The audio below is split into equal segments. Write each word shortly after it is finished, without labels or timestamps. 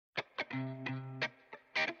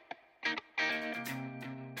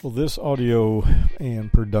Well, this audio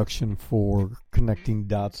and production for Connecting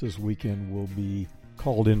Dots this weekend will be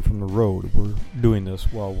called in from the road. We're doing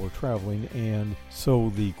this while we're traveling, and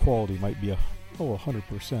so the quality might be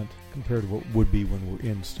 100% compared to what would be when we're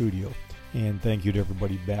in studio. And thank you to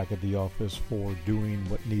everybody back at the office for doing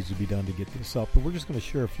what needs to be done to get this up. But we're just going to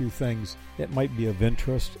share a few things that might be of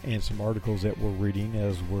interest and some articles that we're reading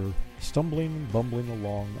as we're stumbling and bumbling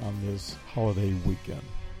along on this holiday weekend.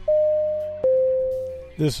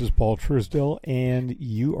 This is Paul Trisdale, and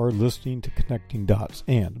you are listening to Connecting Dots.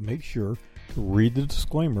 And make sure to read the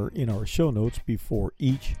disclaimer in our show notes before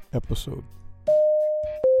each episode.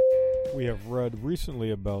 We have read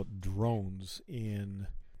recently about drones in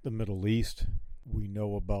the Middle East. We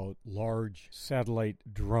know about large satellite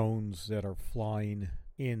drones that are flying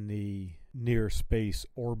in the near space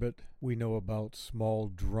orbit. We know about small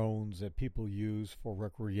drones that people use for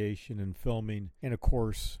recreation and filming. And of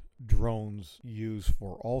course, drones used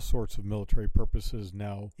for all sorts of military purposes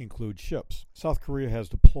now include ships. South Korea has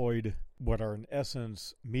deployed what are in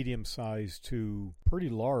essence medium-sized to pretty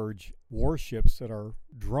large warships that are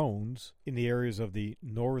drones in the areas of the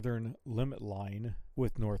northern limit line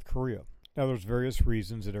with North Korea. Now, there's various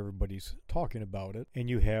reasons that everybody's talking about it, and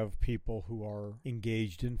you have people who are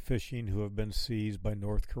engaged in fishing who have been seized by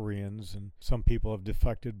North Koreans, and some people have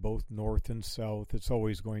defected both north and south. It's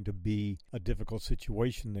always going to be a difficult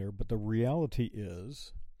situation there, but the reality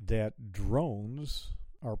is that drones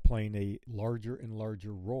are playing a larger and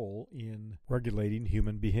larger role in regulating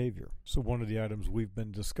human behavior. So one of the items we've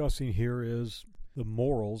been discussing here is the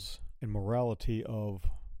morals and morality of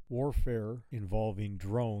warfare involving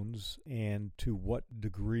drones and to what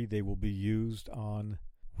degree they will be used on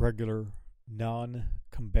regular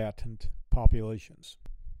non-combatant populations.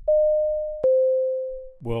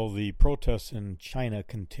 Well, the protests in China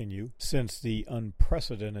continue since the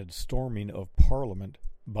unprecedented storming of Parliament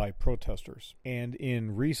by protesters. And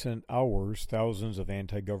in recent hours, thousands of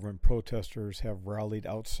anti-government protesters have rallied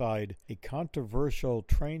outside a controversial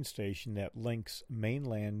train station that links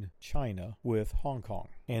mainland China with Hong Kong.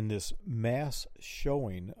 And this mass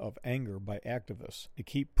showing of anger by activists to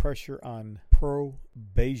keep pressure on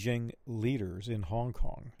pro-Beijing leaders in Hong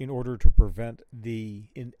Kong in order to prevent the,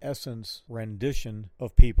 in essence, rendition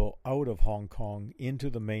of people out of Hong Kong into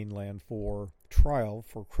the mainland for trial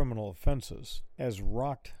for criminal offenses has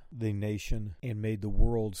rocked the nation and made the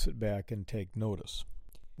world sit back and take notice.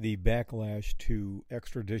 The backlash to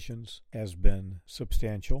extraditions has been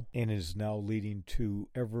substantial and is now leading to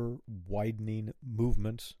ever-widening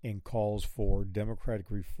movements and calls for democratic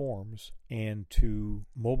reforms and to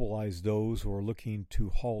mobilize those who are looking to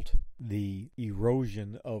halt the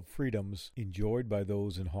erosion of freedoms enjoyed by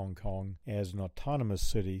those in Hong Kong as an autonomous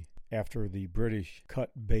city after the British cut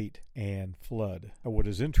bait and fled. What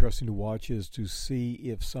is interesting to watch is to see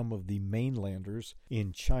if some of the mainlanders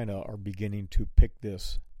in China are beginning to pick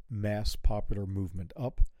this mass popular movement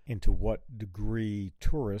up, and to what degree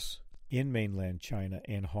tourists in mainland China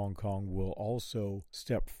and Hong Kong will also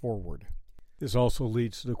step forward. This also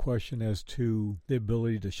leads to the question as to the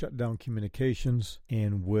ability to shut down communications,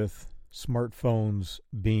 and with smartphones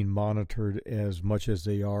being monitored as much as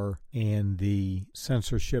they are and the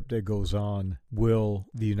censorship that goes on, will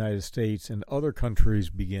the United States and other countries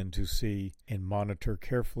begin to see and monitor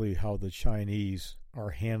carefully how the Chinese are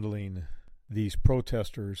handling these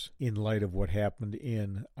protesters in light of what happened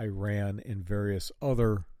in Iran and various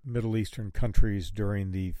other Middle Eastern countries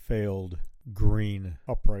during the failed Green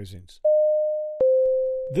uprisings?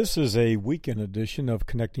 This is a weekend edition of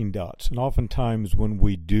Connecting Dots, and oftentimes when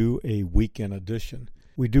we do a weekend edition,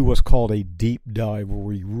 we do what's called a deep dive, where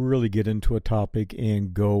we really get into a topic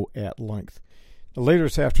and go at length. Now, later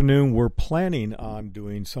this afternoon, we're planning on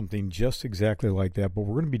doing something just exactly like that, but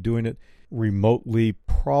we're going to be doing it remotely,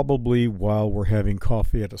 probably while we're having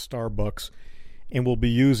coffee at a Starbucks, and we'll be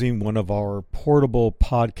using one of our portable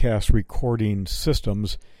podcast recording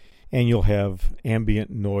systems, and you'll have ambient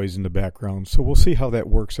noise in the background. So we'll see how that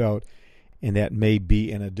works out, and that may be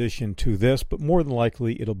in addition to this, but more than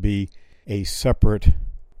likely it'll be a separate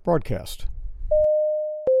broadcast.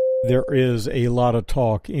 There is a lot of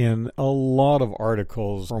talk in a lot of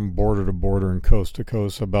articles from border to border and coast to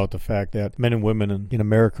coast about the fact that men and women in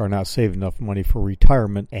America are not saving enough money for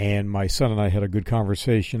retirement. And my son and I had a good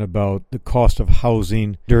conversation about the cost of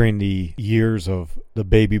housing during the years of the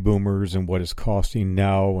baby boomers and what it's costing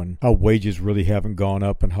now and how wages really haven't gone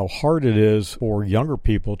up and how hard it is for younger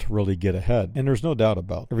people to really get ahead. And there's no doubt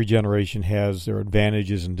about it. Every generation has their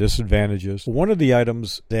advantages and disadvantages. One of the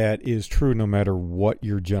items that is true no matter what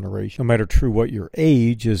your generation, no matter true what your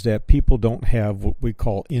age, is that people don't have what we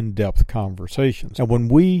call in-depth conversations. Now, when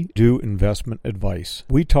we do investment advice,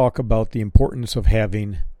 we talk about the importance of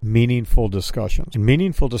having meaningful discussions. And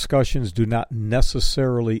meaningful discussions do not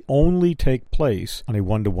necessarily only take place on a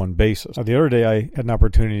one-to-one basis. Now, the other day I had an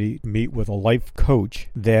opportunity to meet with a life coach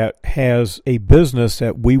that has a business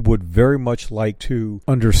that we would very much like to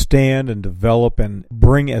understand and develop and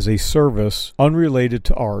bring as a service unrelated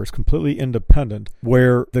to ours, completely independent,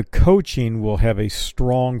 where the coaching will have a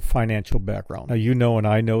strong financial background. Now, you know and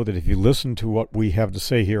I know that if you listen to what we have to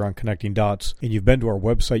say here on Connecting Dots and you've been to our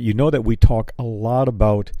website, you know that we talk a lot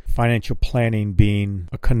about financial planning being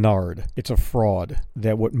a canard. It's a fraud.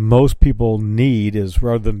 That what most people need is,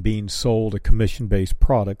 rather than being sold a commission-based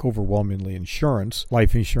product, overwhelmingly insurance,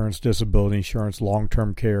 life insurance, disability insurance,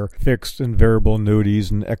 long-term care, fixed and variable annuities,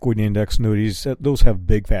 and equity index annuities. Those have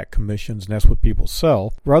big fat commissions, and that's what people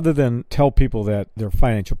sell. Rather than tell people that they're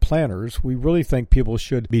financial planners, we really think people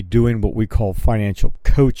should be doing what we call financial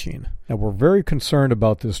coaching. Now, we're very concerned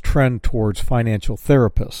about this trend towards financial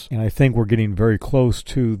therapists, and I think we're getting very close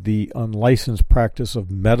to the unlicensed practice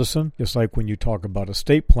of medicine. Just like when you talk about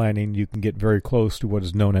estate planning, you can get very close to what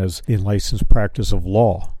is known as the unlicensed practice of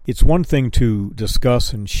law. It's one thing to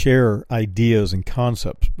discuss and share ideas and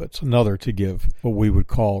concepts, but it's another to give what we would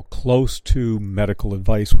call close to medical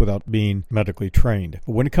advice without being medically trained.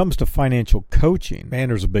 But when it comes to financial coaching, man,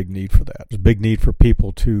 there's a big need for that. There's a big need for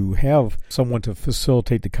people to have someone to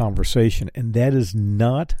facilitate the conversation, and that is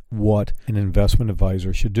not what an investment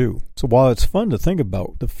advisor should do. So while it's fun to think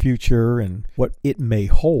about the future and what it may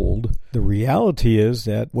hold, the reality is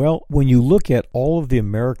that, well, when you look at all of the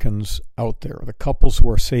Americans out there, the couples who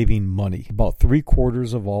are saving money, about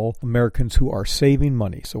 3/4 of all Americans who are saving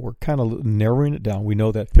money. So we're kind of narrowing it down. We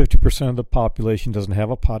know that 50% of the population doesn't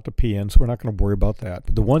have a pot to pee in, so we're not going to worry about that.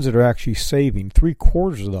 But the ones that are actually saving,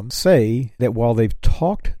 3/4 of them say that while they've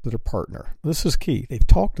talked to their partner, this is key, they've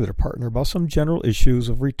talked to their partner about some general issues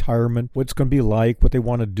of retirement, what it's going to be like, what they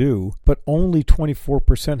want to do, but only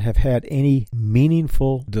 24% have had any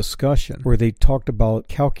meaningful discussion where they talked about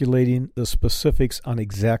calculating the specifics on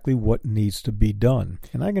exactly what needs to be done.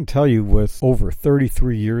 And I can tell you, with over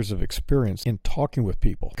 33 years of experience in talking with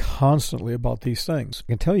people constantly about these things,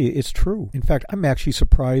 I can tell you it's true. In fact, I'm actually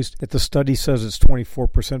surprised that the study says it's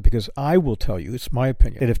 24%, because I will tell you, it's my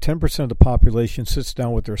opinion, that if 10% of the population sits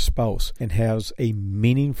down with their spouse and has a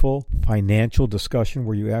meaningful financial discussion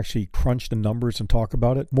where you actually crunch the numbers and talk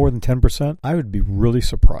about it, more than 10%, I would be really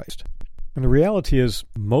surprised. And the reality is,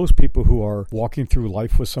 most people who are walking through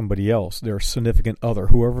life with somebody else, their significant other,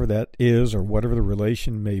 whoever that is or whatever the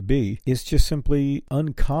relation may be, it's just simply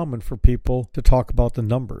uncommon for people to talk about the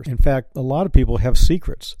numbers. In fact, a lot of people have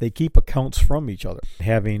secrets. They keep accounts from each other.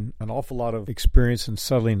 Having an awful lot of experience in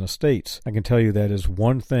settling estates, I can tell you that is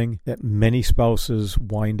one thing that many spouses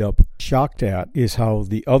wind up shocked at, is how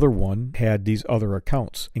the other one had these other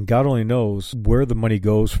accounts. And God only knows where the money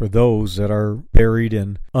goes for those that are buried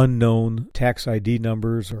in unknown tax ID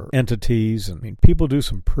numbers or entities. I mean, people do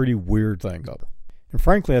some pretty weird things. And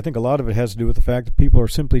frankly, I think a lot of it has to do with the fact that people are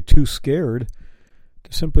simply too scared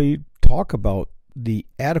to simply talk about the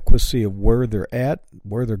adequacy of where they're at,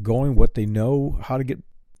 where they're going, what they know, how to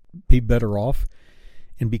be better off.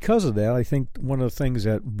 And because of that, I think one of the things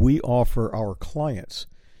that we offer our clients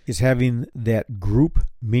is having that group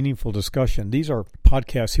meaningful discussion. These are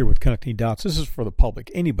podcasts here with Connecting Dots. This is for the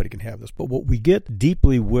public. Anybody can have this. But what we get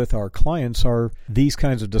deeply with our clients are these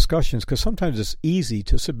kinds of discussions, because sometimes it's easy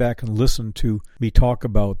to sit back and listen to me talk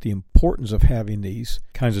about the importance of having these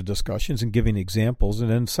kinds of discussions and giving examples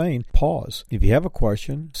and then saying, pause. If you have a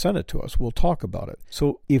question, send it to us. We'll talk about it.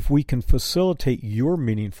 So if we can facilitate your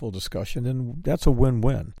meaningful discussion, then that's a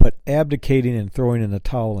win-win. But abdicating and throwing in the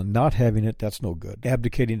towel and not having it, that's no good.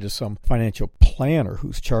 Abdicating to some financial planner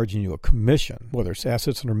who's charging you a commission, whether it's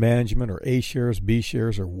assets under management or A shares, B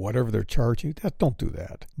shares, or whatever they're charging, don't do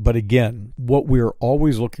that. But again, what we're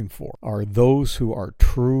always looking for are those who are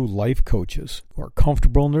true life coaches, who are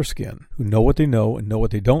comfortable in their skin, who know what they know and know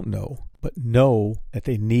what they don't know, but know that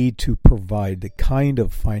they need to provide the kind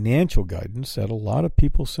of financial guidance that a lot of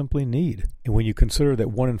people simply need. And when you consider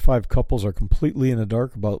that 1 in 5 couples are completely in the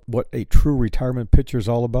dark about what a true retirement picture is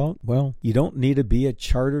all about, well, you don't need to be a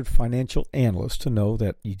chartered financial analyst to know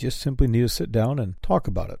that you just simply need to sit down and talk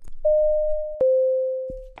about it.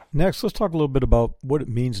 Next, let's talk a little bit about what it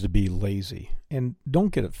means to be lazy. And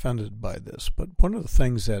don't get offended by this, but one of the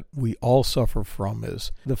things that we all suffer from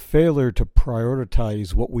is the failure to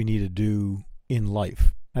prioritize what we need to do in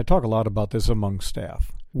life. I talk a lot about this among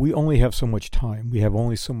staff. We only have so much time. We have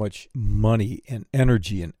only so much money and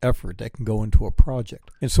energy and effort that can go into a project.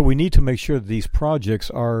 And so we need to make sure that these projects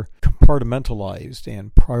are compartmentalized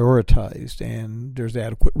and prioritized, and there's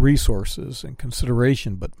adequate resources and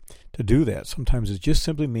consideration. But to do that, sometimes it just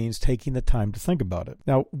simply means taking the time to think about it.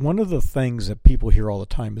 Now, one of the things that people hear all the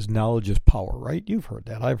time is knowledge is power, right? You've heard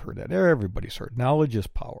that. I've heard that. Everybody's heard knowledge is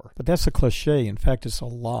power. But that's a cliche. In fact, it's a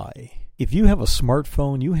lie. If you have a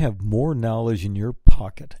smartphone, you have more knowledge in your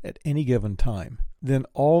pocket at any given time than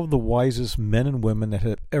all of the wisest men and women that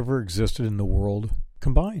have ever existed in the world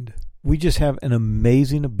combined. We just have an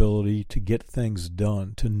amazing ability to get things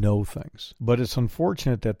done, to know things. But it's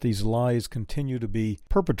unfortunate that these lies continue to be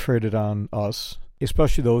perpetrated on us,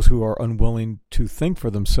 especially those who are unwilling to think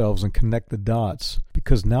for themselves and connect the dots,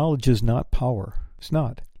 because knowledge is not power. It's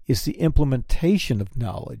not. It's the implementation of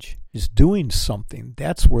knowledge. It's doing something.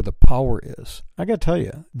 That's where the power is. I got to tell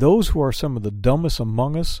you, those who are some of the dumbest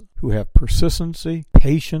among us, who have persistency,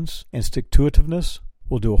 patience, and stick-to-itiveness,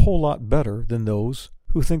 will do a whole lot better than those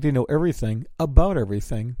who think they know everything about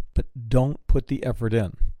everything, but don't put the effort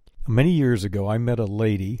in. Many years ago, I met a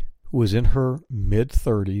lady who was in her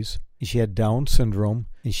mid-30s. She had Down syndrome,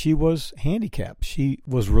 and she was handicapped. She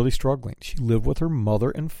was really struggling. She lived with her mother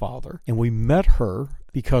and father, and we met her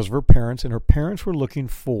because of her parents, and her parents were looking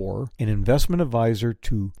for an investment advisor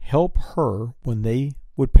to help her when they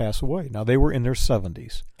would pass away. Now, they were in their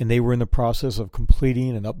 70s, and they were in the process of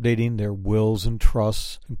completing and updating their wills and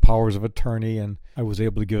trusts and powers of attorney, and I was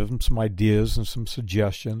able to give them some ideas and some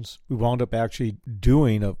suggestions. We wound up actually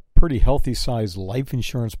doing a pretty healthy-sized life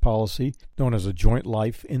insurance policy known as a joint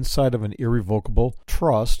life inside of an irrevocable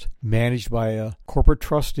trust managed by a corporate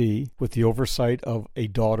trustee with the oversight of a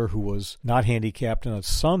daughter who was not handicapped and a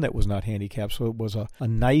son that was not handicapped. So it was a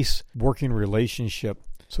nice working relationship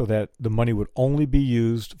so that the money would only be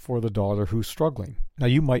used for the daughter who's struggling. Now,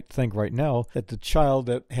 you might think right now that the child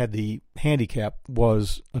that had the handicap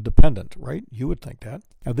was a dependent, right? You would think that.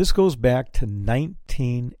 Now, this goes back to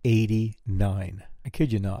 1989. I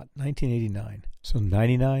kid you not, 1989. So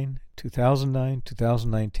 99, 2009,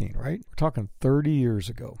 2019, right? We're talking 30 years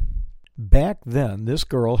ago. Back then, this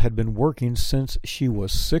girl had been working since she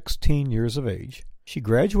was 16 years of age. She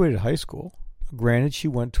graduated high school. Granted, she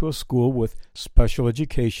went to a school with special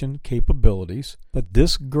education capabilities, but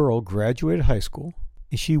this girl graduated high school,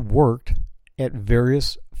 and she worked at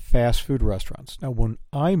various fast food restaurants. Now, when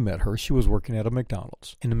I met her, she was working at a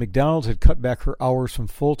McDonald's, and the McDonald's had cut back her hours from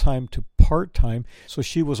full-time to part-time, so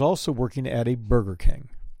she was also working at a Burger King.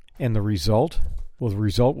 And the result? Well, the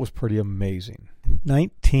result was pretty amazing.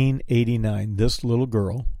 1989, this little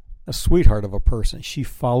girl, a sweetheart of a person, she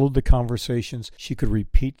followed the conversations. She could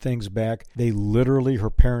repeat things back. They literally,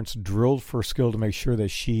 her parents drilled for skill to make sure that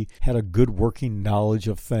she had a good working knowledge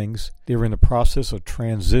of things. They were in the process of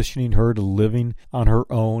transitioning her to living on her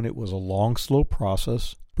own. It was a long, slow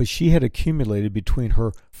process. But she had accumulated between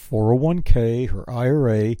her 401k, her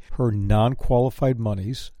IRA, her non-qualified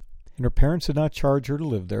monies. And her parents did not charge her to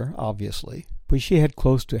live there, obviously. But she had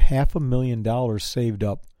close to $500,000 saved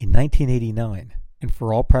up in 1989. And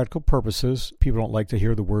for all practical purposes, people don't like to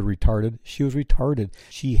hear the word retarded. She was retarded.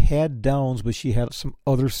 She had downs, but she had some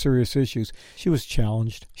other serious issues. She was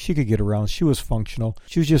challenged. She could get around. She was functional.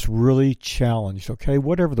 She was just really challenged, okay?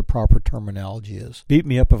 Whatever the proper terminology is. Beat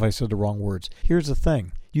me up if I said the wrong words. Here's the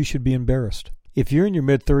thing. You should be embarrassed. If you're in your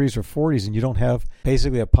mid-30s or 40s and you don't have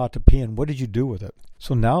basically a pot to pee in, what did you do with it?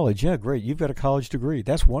 So knowledge, yeah, great. You've got a college degree.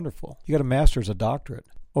 That's wonderful. You got a master's, a doctorate.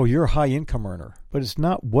 Oh, you're a high income earner. But it's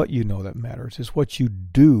not what you know that matters. It's what you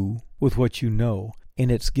do with what you know, and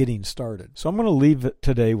it's getting started. So I'm going to leave it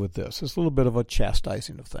today with this. It's a little bit of a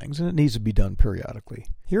chastising of things, and it needs to be done periodically.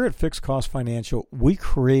 Here at Fixed Cost Financial, we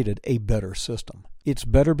created a better system. It's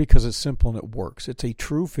better because it's simple and it works. It's a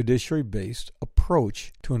true fiduciary-based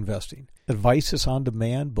approach to investing. Advice is on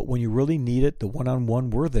demand, but when you really need it, the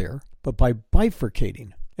one-on-one, we're there. But by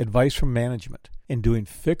bifurcating advice from management and doing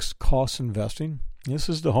fixed cost investing, this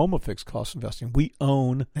is the home of fixed cost investing. We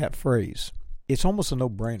own that phrase. It's almost a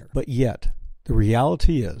no-brainer. But yet, the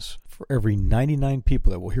reality is, for every 99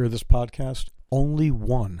 people that will hear this podcast, only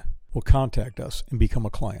one will contact us and become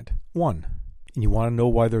a client. One. And you want to know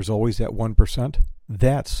why there's always that 1%?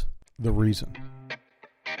 That's the reason.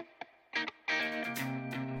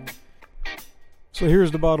 So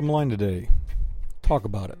here's the bottom line today. Talk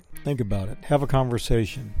about it. Think about it. Have a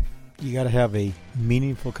conversation. You got to have a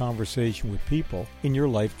meaningful conversation with people in your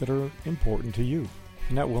life that are important to you.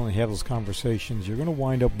 you're not willing to have those conversations, you're going to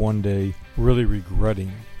wind up one day really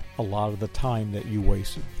regretting a lot of the time that you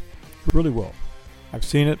wasted. You really will. I've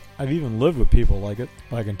seen it. I've even lived with people like it.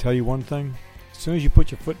 But I can tell you one thing. As soon as you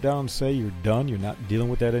put your foot down and say you're done, you're not dealing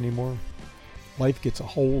with that anymore, life gets a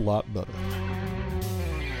whole lot better.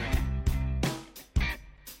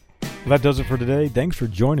 Well, that does it for today. Thanks for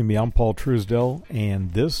joining me. I'm Paul Truesdell,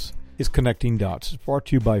 and this is Connecting Dots. It's brought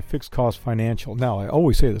to you by Fixed Cost Financial. Now, I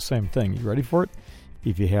always say the same thing. You ready for it?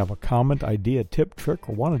 If you have a comment, idea, tip, trick,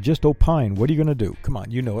 or want to just opine, what are you going to do? Come on,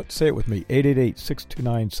 you know it. Say it with me.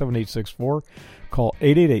 888-629-7864. Call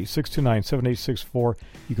 888-629-7864.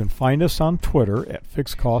 You can find us on Twitter at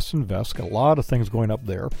Fixed Cost Invest. Got a lot of things going up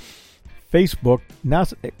there. Facebook,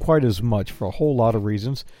 not quite as much for a whole lot of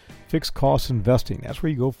reasons. Fixed Cost Investing, that's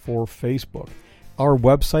where you go for Facebook. Our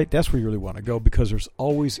website, that's where you really want to go because there's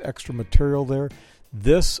always extra material there.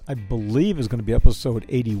 This, I believe, is going to be episode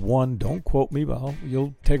 81. Don't quote me, but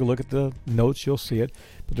you'll take a look at the notes. You'll see it.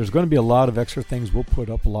 But there's going to be a lot of extra things. We'll put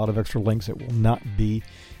up a lot of extra links that will not be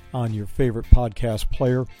on your favorite podcast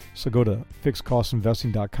player. So go to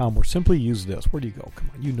fixedcostinvesting.com or simply use this. Where do you go? Come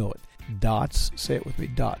on, you know it. Dots, say it with me,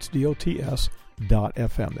 dots, D-O-T-S,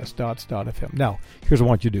 .fm. That's dots.fm. Now, here's what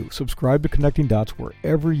I want you to do. Subscribe to Connecting Dots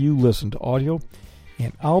wherever you listen to audio,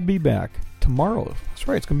 and I'll be back tomorrow. That's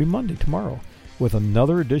right, it's going to be Monday tomorrow with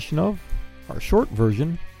another edition of our short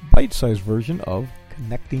version, bite-sized version of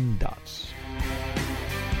Connecting Dots.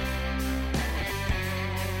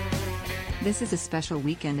 This is a special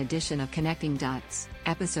weekend edition of Connecting Dots,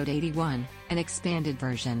 episode 81, an expanded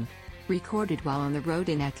version. Recorded while on the road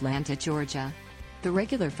in Atlanta, Georgia. The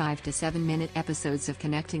regular 5 to 7 minute episodes of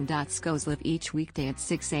Connecting Dots goes live each weekday at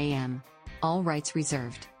 6 a.m. All rights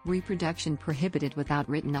reserved. Reproduction prohibited without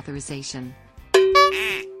written authorization.